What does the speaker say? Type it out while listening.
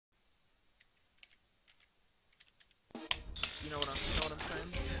You know what I'm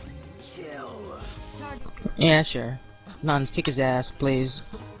saying? Kill. Yeah, sure. Nuns, kick his ass, please.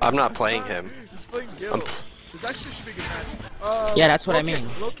 I'm not playing him. He's playing Gil. This actually should be a good match. Yeah, that's what I kick, mean.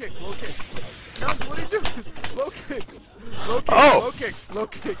 Low kick, low kick. Nuns, what are you doing? Low kick. Low kick, Oh! low kick, low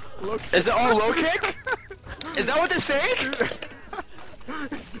kick, low kick. Is it all low kick? Is that what they're saying?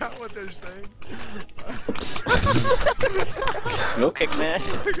 Is that what they're saying? Low kick, man.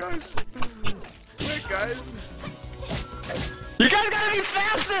 Oh my gosh. Quick, guys. You guys gotta be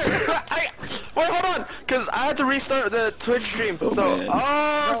faster! Wait, hold on, cause I had to restart the Twitch stream. Oh, So, man.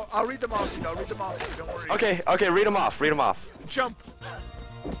 No, I'll read them off, dude. I'll read them off, dude. Don't worry. Okay, read them off. Jump.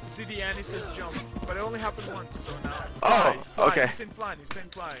 CD Annie says jump, but it only happened once, so now. Oh, fly. okay. He's saying fly. He's saying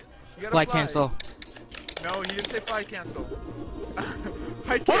fly. You gotta Fly fly. cancel. No, he didn't say fly cancel.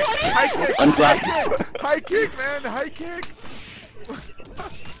 High kick. High kick. Unfly. High kick, man. High kick.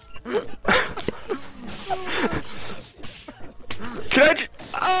 Can I?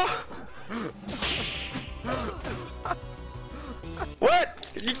 Oh! What?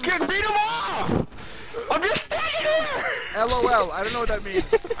 You can read them off! I'm just standing here! LOL. I don't know what that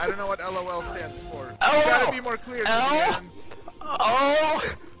means. I don't know what LOL stands for. You LOL. gotta be more clear. L. CD. O.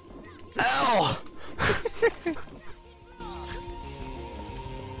 L.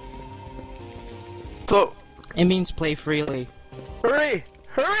 So, It means play freely. hurry!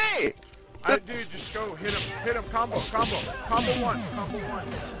 Hurry! Dude, just go. Hit him. Combo one.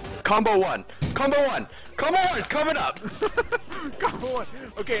 Combo one, coming up! Combo one.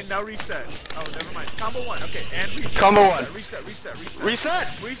 Okay, now reset. Oh, never mind. Combo one. Okay, and reset. Combo reset, one. Reset.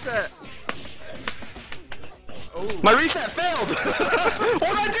 Reset! Oh. My reset failed!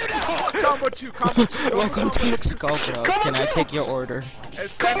 What do I do now? Combo two. Welcome to Skullgirls. Can I take your order?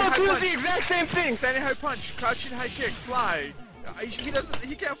 Combo 2 is the exact same thing! Standing high punch, crouching high kick, fly.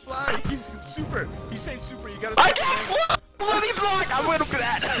 He can't fly. He's super. He's saying super. You gotta. I can't fly! Let me block! I'm waiting for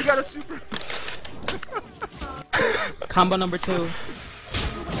that! You got a super. Combo number 2. You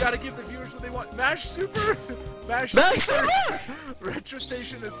gotta give the viewers what they want. Mash super. Mash Mash super. super! Retro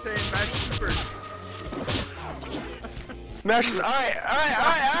Station is saying mash super. Mash, alright,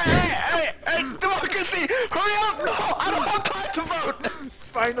 democracy! Hurry up! No, I don't have time to vote! It's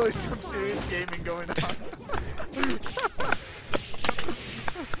finally some serious gaming going on.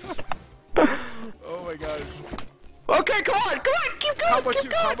 Oh my gosh. Okay, come on, keep going,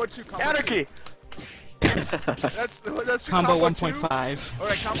 Combo two. Anarchy! That's your Combo combo 1.5.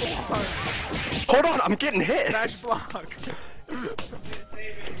 Alright, combo 1. Hold on, I'm getting hit! Mash block.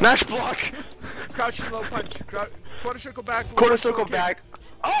 Mash block! Crouching low punch. Quarter circle back. Quarter circle back.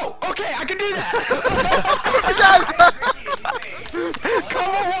 Oh, okay, I can do that!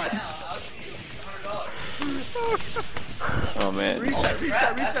 Combo 1! Oh man. Reset. Okay,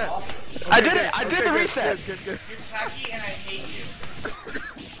 I did it! I did the reset! Good. You're tacky and I hate you.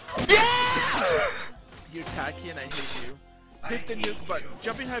 Yeah! You're tacky and I hate you. Hit the nuke button.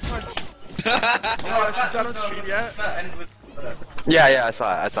 Jumping high punch. Oh my gosh, is that on stream yet? Yeah, I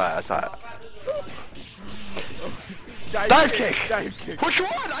saw it. Dive kick! Which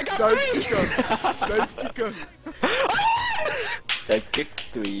one? I got three! Dive kicker. Dive kick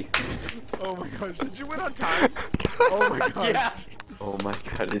 3. Oh my gosh, did you win on time? Oh my gosh. Yeah. Oh my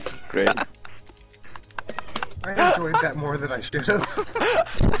god, this is great. I enjoyed that more than I should have.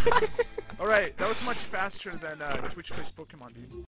 Alright, that was much faster than Twitch plays Pokemon, dude.